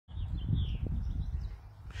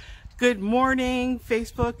Good morning,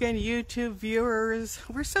 Facebook and YouTube viewers.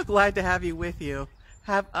 We're so glad to have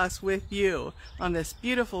us with you on this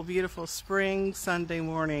beautiful, beautiful spring Sunday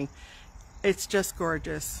morning. It's just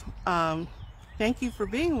gorgeous. Thank you for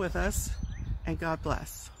being with us, and God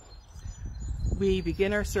bless. We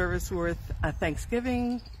begin our service with a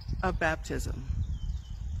thanksgiving of baptism.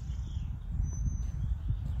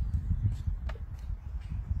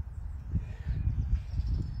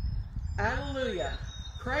 Alleluia.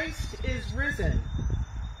 Christ is risen.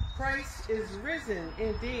 Christ is risen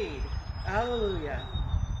indeed. Alleluia.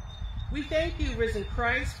 We thank you, risen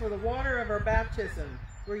Christ, for the water of our baptism,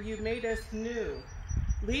 where you made us new,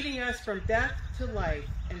 leading us from death to life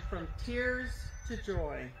and from tears to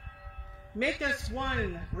joy. Make us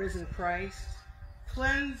one, risen Christ.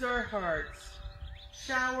 Cleanse our hearts.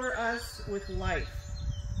 Shower us with life.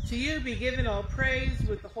 To you be given all praise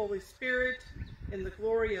with the Holy Spirit in the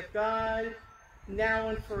glory of God, now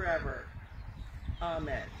and forever.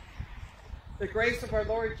 Amen. The grace of our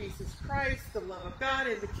Lord Jesus Christ, the love of God,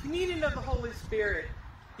 and the communion of the Holy Spirit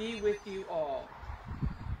be with you all.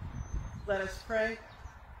 Let us pray.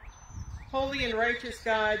 Holy and righteous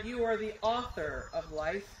God, you are the author of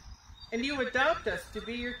life, and you adopt us to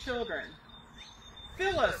be your children.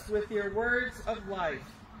 Fill us with your words of life,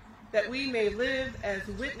 that we may live as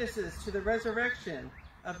witnesses to the resurrection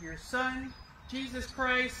of your Son, Jesus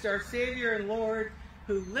Christ, our Savior and Lord,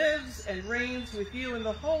 who lives and reigns with you in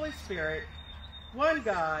the Holy Spirit, one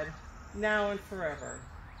God, now and forever.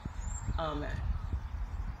 Amen.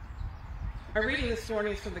 Our reading this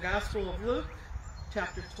morning is from the Gospel of Luke,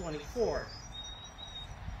 chapter 24.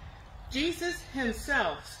 Jesus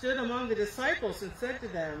himself stood among the disciples and said to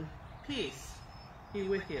them, "Peace be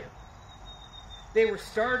with you." They were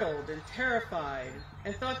startled and terrified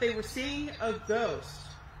and thought they were seeing a ghost.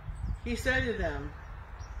 He said to them,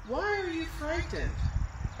 "Why are you frightened?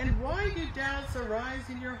 And why do doubts arise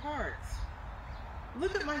in your hearts?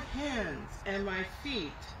 Look at my hands and my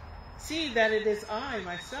feet. See that it is I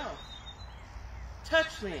myself.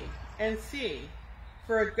 Touch me and see,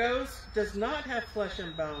 for a ghost does not have flesh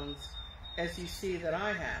and bones, as you see that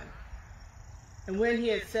I have." And when he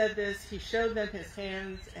had said this, he showed them his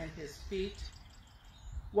hands and his feet.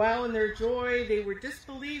 While in their joy they were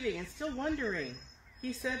disbelieving and still wondering,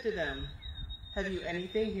 he said to them, "Have you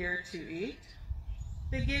anything here to eat?"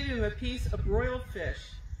 They gave him a piece of broiled fish,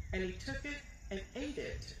 and he took it and ate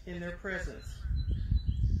it in their presence.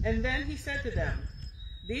 And then he said to them,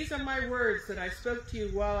 "These are my words that I spoke to you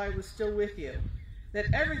while I was still with you,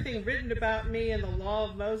 that everything written about me in the law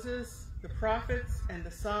of Moses, the prophets, and the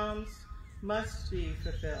Psalms must be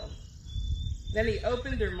fulfilled." Then he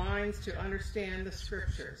opened their minds to understand the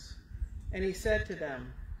scriptures, and he said to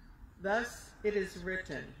them, "Thus it is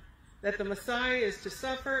written, that the Messiah is to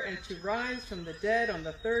suffer and to rise from the dead on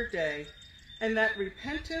the third day, and that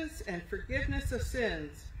repentance and forgiveness of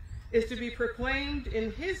sins is to be proclaimed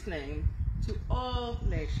in his name to all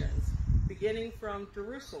nations, beginning from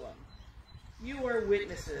Jerusalem. You are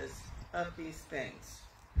witnesses of these things."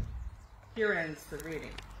 Here ends the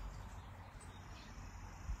reading.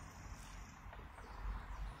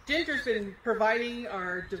 Ginger's been providing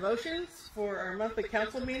our devotions for our monthly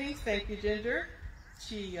council meetings. Thank you, Ginger.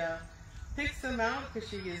 She picks them out because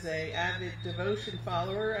she is an avid devotion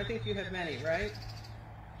follower. I think you have many, right?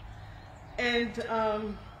 And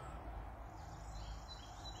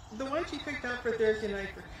the one she picked out for Thursday night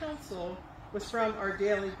for council was from Our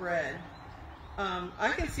Daily Bread.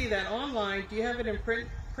 I can see that online. Do you have it in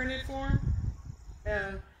printed form?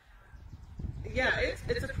 Yeah,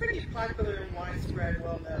 it's a pretty popular and widespread,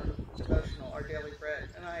 well-known devotional, Our Daily Bread,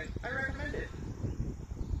 and I recommend it.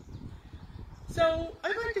 So,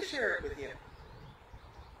 I'd like to share it with you.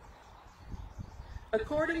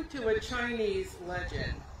 According to a Chinese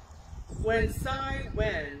legend, when Sai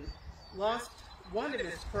Wen lost one of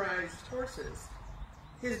his prized horses,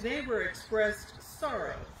 his neighbor expressed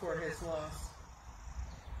sorrow for his loss.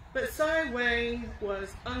 But Sai Wen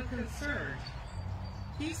was unconcerned.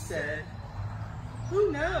 He said, "Who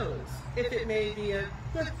knows if it may be a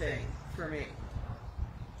good thing for me?"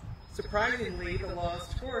 Surprisingly, the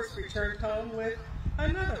lost horse returned home with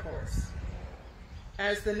another horse.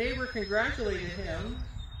 As the neighbor congratulated him,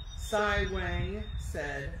 Sai Wang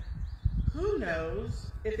said, "Who knows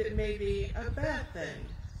if it may be a bad thing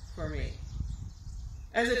for me?"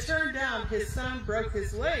 As it turned out, his son broke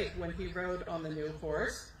his leg when he rode on the new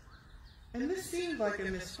horse, and this seemed like a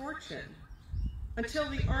misfortune, until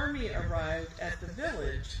the army arrived at the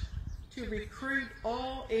village to recruit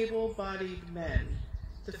all able-bodied men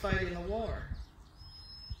to fight in the war.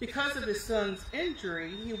 Because of his son's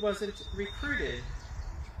injury, he wasn't recruited,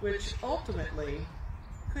 which ultimately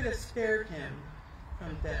could have spared him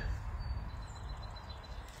from death.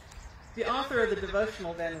 The author of the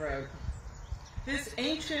devotional then wrote, "This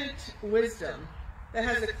ancient wisdom that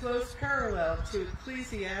has a close parallel to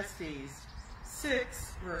Ecclesiastes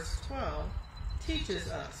 6, verse 12, teaches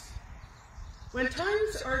us, when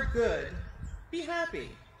times are good, be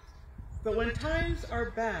happy. But when times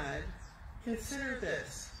are bad, consider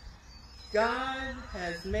this. God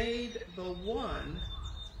has made the one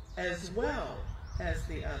as well as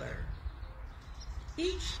the other.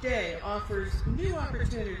 Each day offers new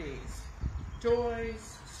opportunities,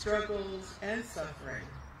 joys, struggles, and suffering.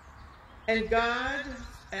 And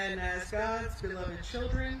as God's beloved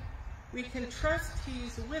children, we can trust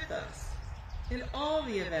He's with us in all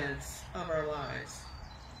the events of our lives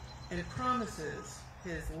and promises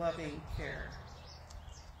His loving care."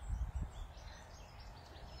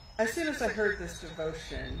 As soon as I heard this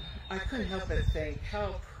devotion, I couldn't help but think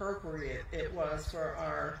how appropriate it was for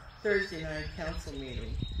our Thursday night council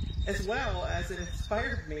meeting, as well as it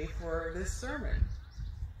inspired me for this sermon.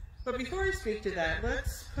 But before I speak to that,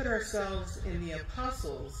 let's put ourselves in the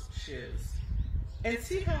apostles' shoes and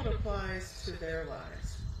see how it applies to their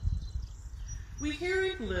lives. We hear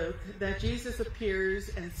in Luke that Jesus appears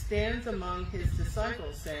and stands among his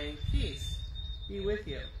disciples saying, "Peace be with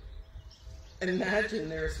you." Imagine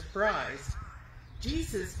their surprise.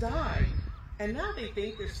 Jesus died, and now they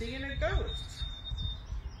think they're seeing a ghost.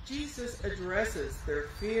 Jesus addresses their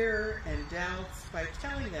fear and doubts by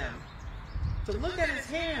telling them to look at his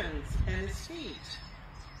hands and his feet,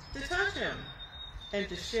 to touch him, and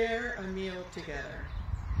to share a meal together.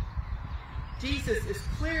 Jesus is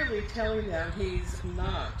clearly telling them he's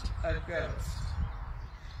not a ghost.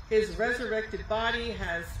 His resurrected body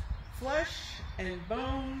has flesh and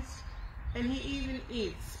bones, and he even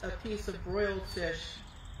eats a piece of broiled fish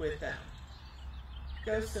with them.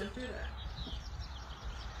 Ghosts don't do that.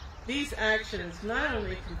 These actions not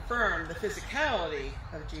only confirm the physicality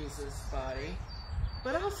of Jesus' body,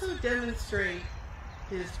 but also demonstrate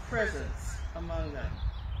his presence among them.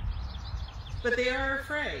 But they are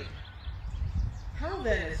afraid. How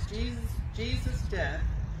then is Jesus' death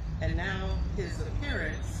and now his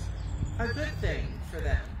appearance a good thing for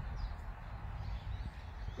them?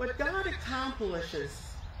 What God accomplishes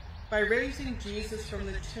by raising Jesus from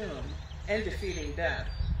the tomb and defeating death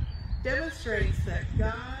demonstrates that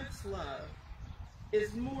God's love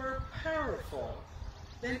is more powerful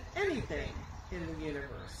than anything in the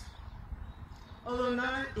universe. Although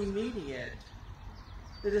not immediate,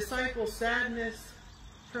 the disciples' sadness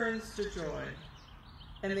turns to joy,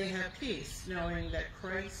 and they have peace knowing that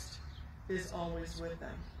Christ is always with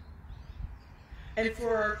them. And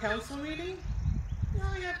for our council meeting,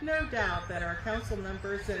 I have no doubt that our council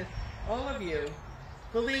members and all of you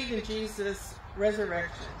believe in Jesus'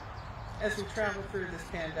 resurrection as we travel through this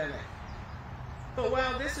pandemic. But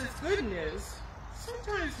while this is good news,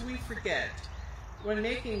 sometimes we forget when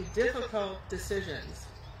making difficult decisions,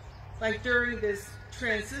 like during this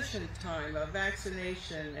transition time of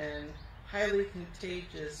vaccination and highly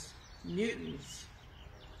contagious mutants,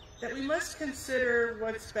 that we must consider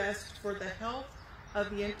what's best for the health of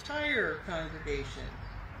the entire congregation,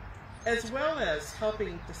 as well as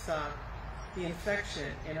helping to stop the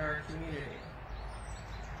infection in our community.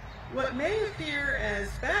 What may appear as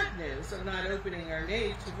bad news of not opening our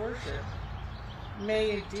nave to worship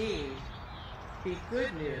may indeed be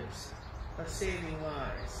good news of saving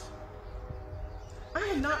lives. I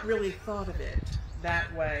had not really thought of it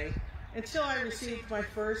that way until I received my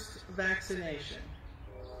first vaccination.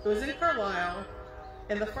 It was in Carlisle,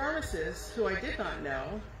 and the pharmacist, who I did not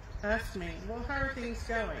know, asked me, "Well, how are things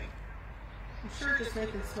going?" "I'm sure just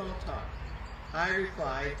making small talk." I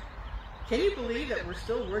replied, "Can you believe that we're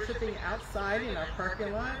still worshiping outside in our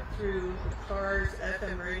parking lot through the car's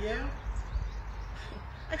FM radio?"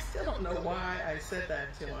 I still don't know why I said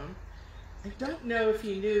that to him. I don't know if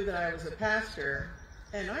he knew that I was a pastor,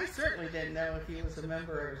 and I certainly didn't know if he was a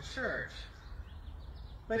member of a church.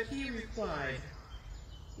 But he replied,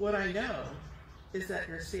 "What I know is that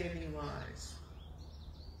you're saving lives."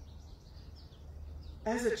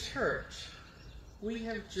 As a church, we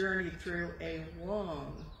have journeyed through a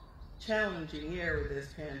long, challenging year with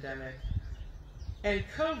this pandemic. And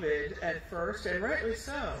COVID, at first, and rightly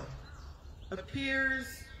so,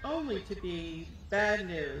 appears only to be bad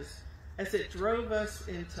news as it drove us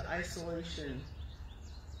into isolation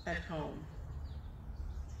at home.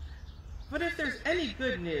 But if there's any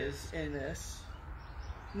good news in this,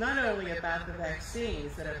 not only about the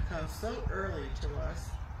vaccines that have come so early to us,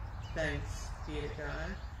 thanks be to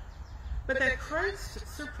God, but that Christ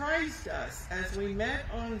surprised us as we met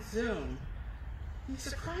on Zoom. He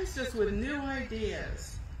surprised us with new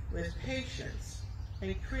ideas, with patience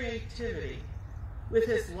and creativity, with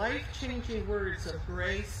his life-changing words of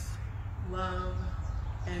grace, love,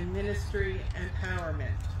 and ministry empowerment.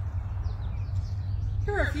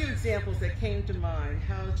 Here are a few examples that came to mind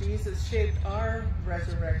how Jesus shaped our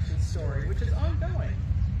resurrection story, which is ongoing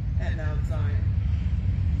at Mount Zion.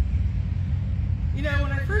 You know,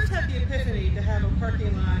 when I first had the epiphany to have a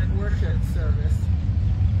parking lot worship service,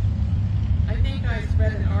 I think I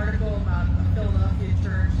read an article about a Philadelphia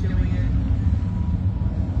church doing it.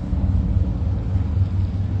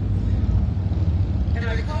 And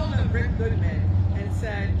I called up Rick Goodman and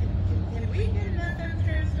said, can we get an FM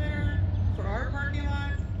transmitter for our parking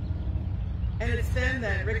lot? And it's then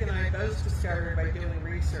that Rick and I both discovered by doing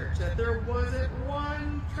research that there wasn't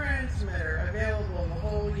one transmitter available in the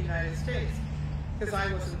whole United States, because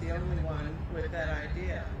I wasn't the only one with that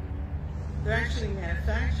idea. They're actually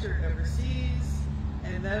manufactured overseas,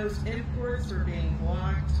 and those imports were being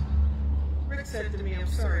blocked. Rick said to me, "I'm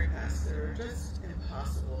sorry, Pastor, they're just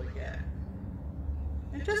impossible to get."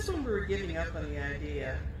 And just when we were giving up on the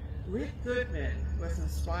idea, Rick Goodman was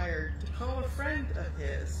inspired to call a friend of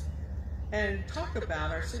his and talk about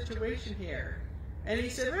our situation here. And he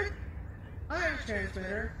said, "Rick, I have a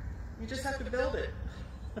transmitter. You just have to build it."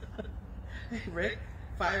 Rick,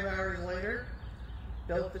 5 hours later,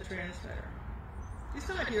 built the transmitter. He's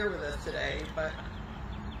not here with us today, but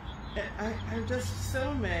I'm just so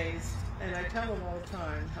amazed, and I tell him all the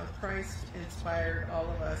time, how Christ inspired all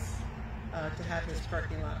of us to have this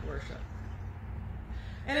parking lot worship.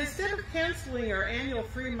 And instead of canceling our annual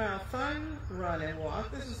 3-mile fun run and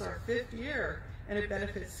walk, this is our 5th year, and it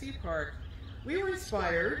benefits Sea Park, we were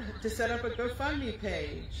inspired to set up a GoFundMe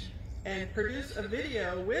page and produce a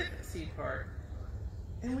video with Sea Park.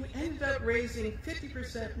 And we ended up raising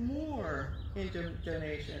 50% more in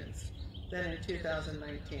donations than in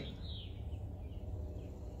 2019.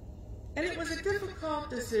 And it was a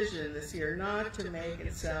difficult decision this year not to make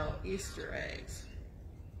and sell Easter eggs.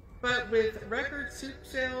 But with record soup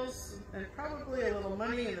sales and probably a little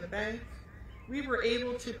money in the bank, we were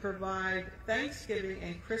able to provide Thanksgiving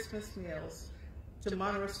and Christmas meals to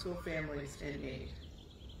Monroe School families in need.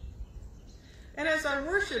 And as our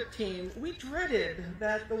worship team, we dreaded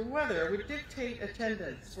that the weather would dictate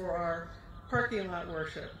attendance for our parking lot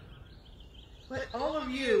worship. But all of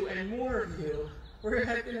you and more of you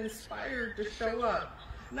have been inspired to show up,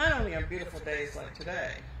 not only on beautiful days like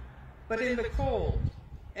today, but in the cold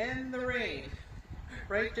and the rain.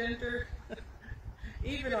 Right, Ginger?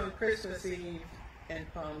 Even on Christmas Eve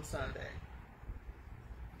and Palm Sunday.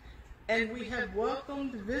 And we have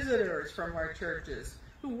welcomed visitors from our churches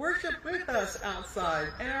who worship with us outside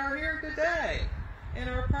and are here today in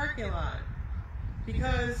our parking lot,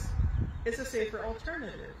 because it's a safer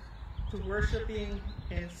alternative to worshiping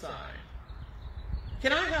inside.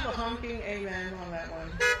 Can I have a honking amen on that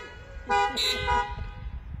one?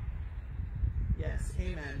 Yes,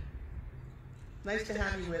 amen. Nice to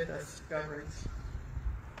have you with us, Governs.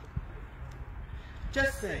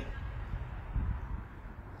 Just think,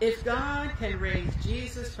 if God can raise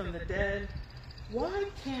Jesus from the dead, why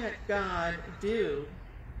can't God do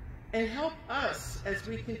and help us as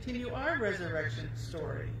we continue our resurrection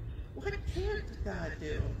story? What can't God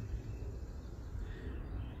do?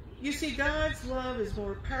 You see, God's love is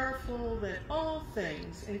more powerful than all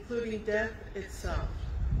things, including death itself,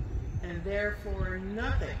 and therefore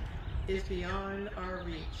nothing is beyond our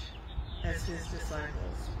reach as his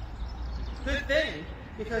disciples. Good thing,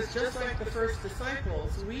 because just like the first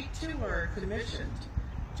disciples, we too are commissioned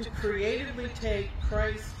to creatively take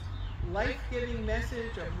Christ's life-giving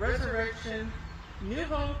message of resurrection, new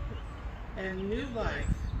hope, and new life,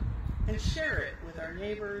 and share it with our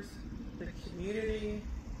neighbors, the community,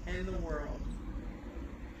 and the world.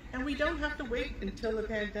 And we don't have to wait until the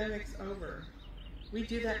pandemic's over. We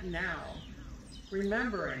do that now,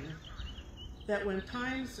 remembering that when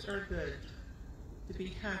times are good, to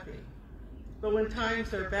be happy. But when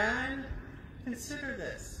times are bad, consider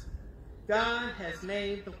this. God has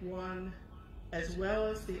made the one as well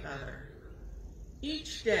as the other.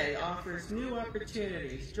 Each day offers new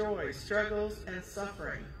opportunities, joys, struggles, and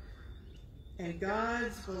suffering. And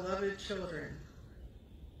God's beloved children,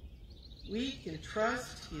 we can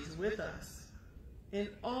trust he's with us in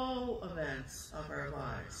all events of our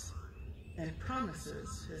lives and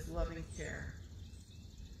promises his loving care.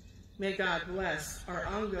 May God bless our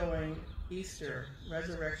ongoing Easter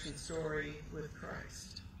resurrection story with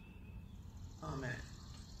Christ. Amen.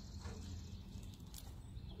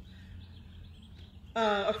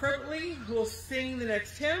 Appropriately, we'll sing the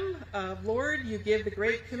next hymn of Lord, You Give the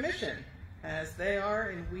Great Commission, as they are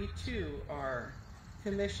and we too are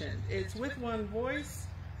commissioned. It's with one voice,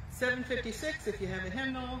 756 if you have a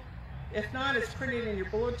hymnal. If not, it's printed in your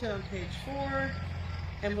bulletin on page 4,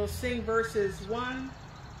 and we'll sing verses 1,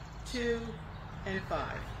 2, and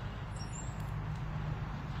 5.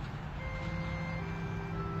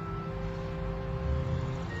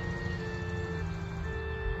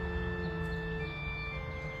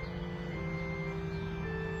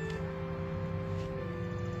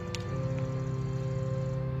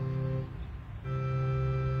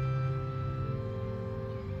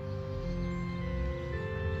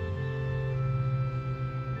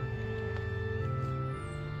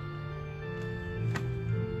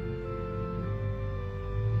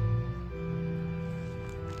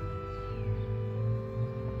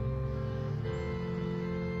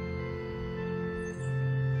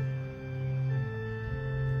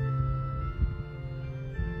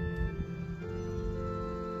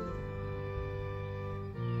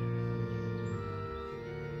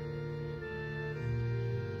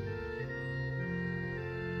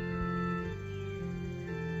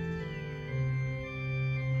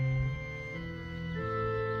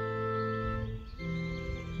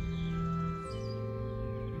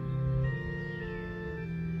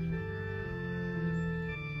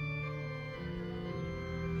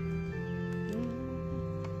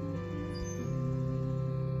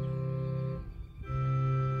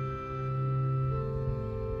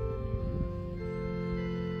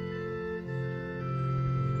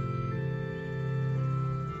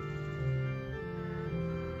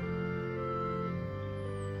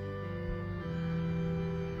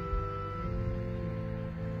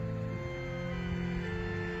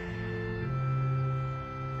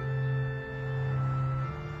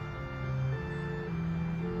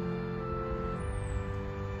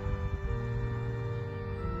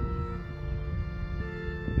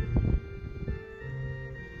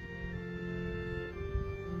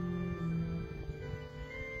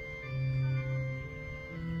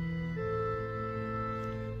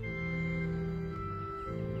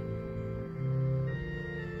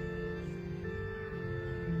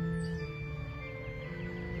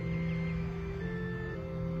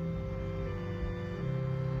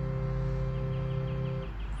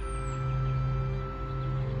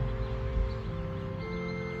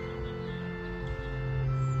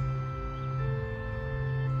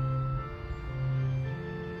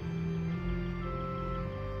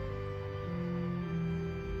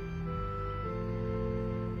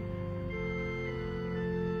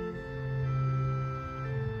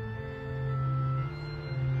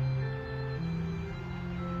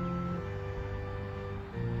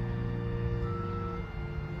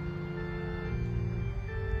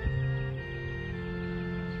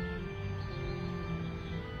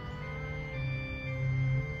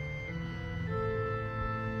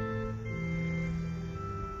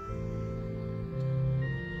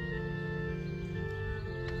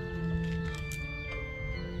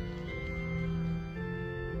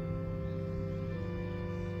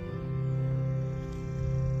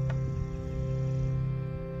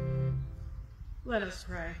 Let us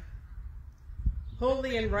pray.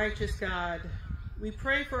 Holy and righteous God, we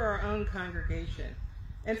pray for our own congregation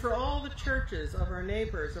and for all the churches of our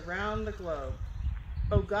neighbors around the globe.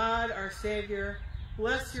 O God, our Savior,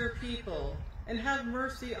 bless your people and have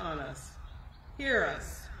mercy on us. Hear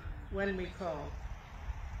us when we call.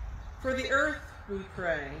 For the earth we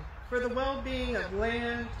pray, for the well-being of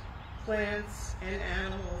land, plants, and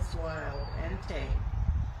animals, wild and tame.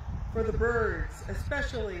 For the birds,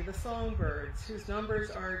 especially the songbirds, whose numbers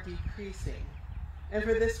are decreasing. And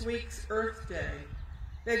for this week's Earth Day,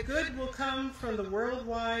 that good will come from the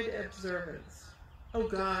worldwide observance. O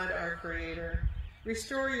God, our Creator,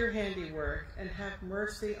 restore your handiwork and have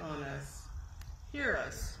mercy on us. Hear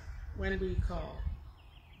us when we call.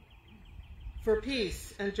 For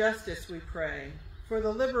peace and justice we pray, for the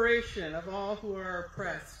liberation of all who are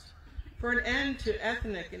oppressed, for an end to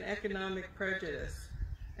ethnic and economic prejudice,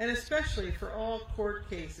 and especially for all court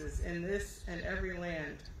cases in this and every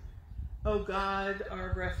land. O God,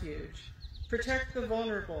 our refuge, protect the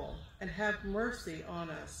vulnerable and have mercy on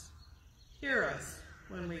us. Hear us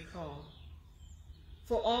when we call.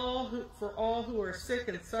 For all who are sick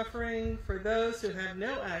and suffering, for those who have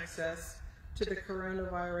no access to the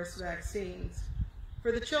coronavirus vaccines,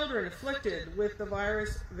 for the children afflicted with the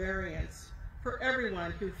virus variants, for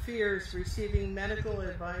everyone who fears receiving medical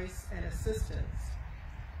advice and assistance,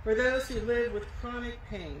 for those who live with chronic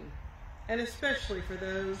pain, and especially for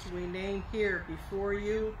those we name here before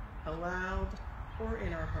you, aloud or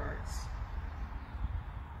in our hearts.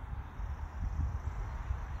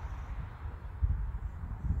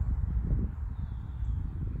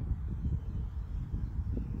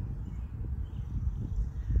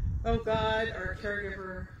 O God, our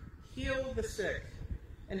caregiver, heal the sick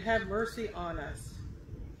and have mercy on us.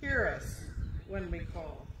 Hear us when we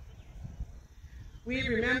call. We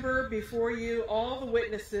remember before you all the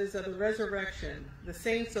witnesses of the resurrection, the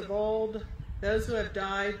saints of old, those who have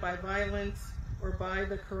died by violence or by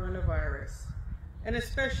the coronavirus, and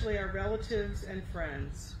especially our relatives and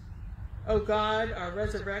friends. O God, our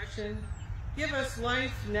resurrection, give us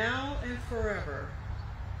life now and forever.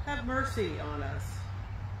 Have mercy on us.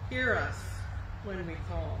 Hear us when we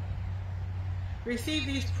call. Receive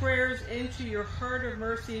these prayers into your heart of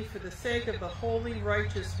mercy for the sake of the Holy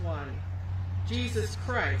Righteous One, Jesus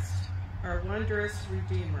Christ, our wondrous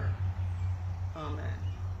Redeemer. Amen.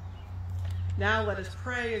 Now let us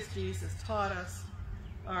pray as Jesus taught us.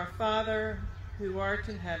 Our Father, who art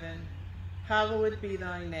in heaven, hallowed be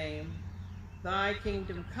thy name. Thy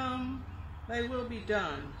kingdom come, thy will be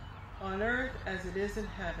done, on earth as it is in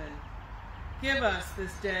heaven. Give us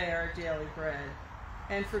this day our daily bread,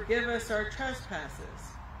 and forgive us our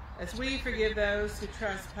trespasses, as we forgive those who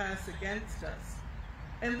trespass against us.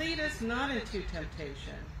 And lead us not into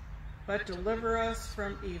temptation, but deliver us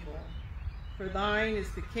from evil. For thine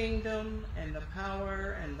is the kingdom, and the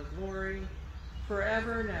power, and the glory,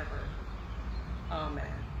 forever and ever. Amen.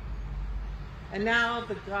 And now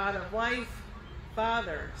the God of life,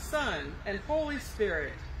 Father, Son, and Holy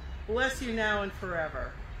Spirit, bless you now and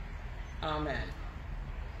forever. Amen.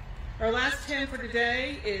 Our last hymn for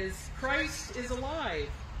today is Christ is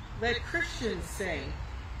Alive. Let Christians sing.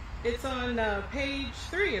 It's on page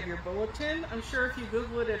 3 of your bulletin. I'm sure if you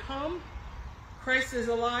Google it at home, Christ is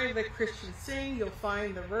Alive, Let Christians Sing, you'll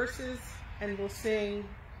find the verses, and we'll sing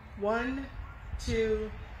 1,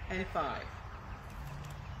 2, and 5.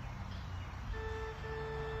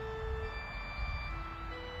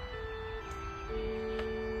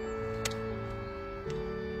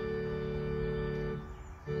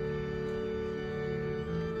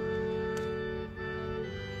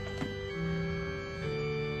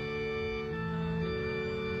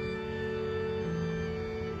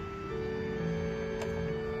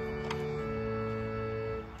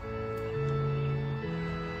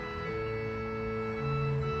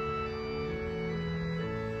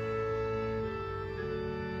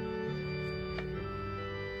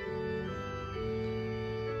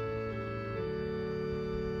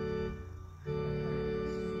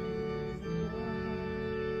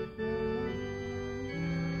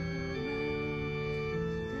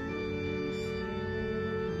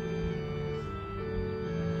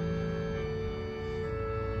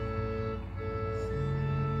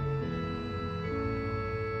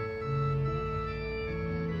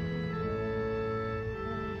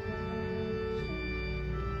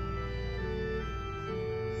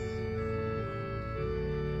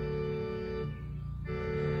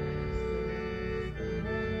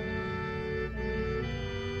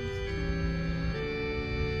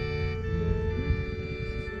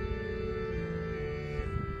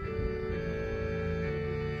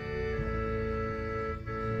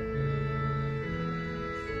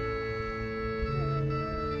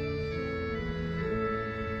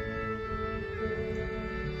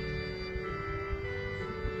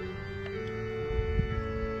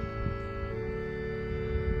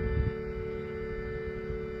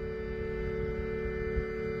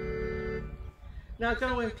 Now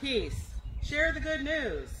go in peace. Share the good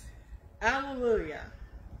news. Alleluia.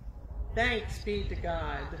 Thanks be to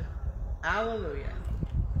God. Alleluia.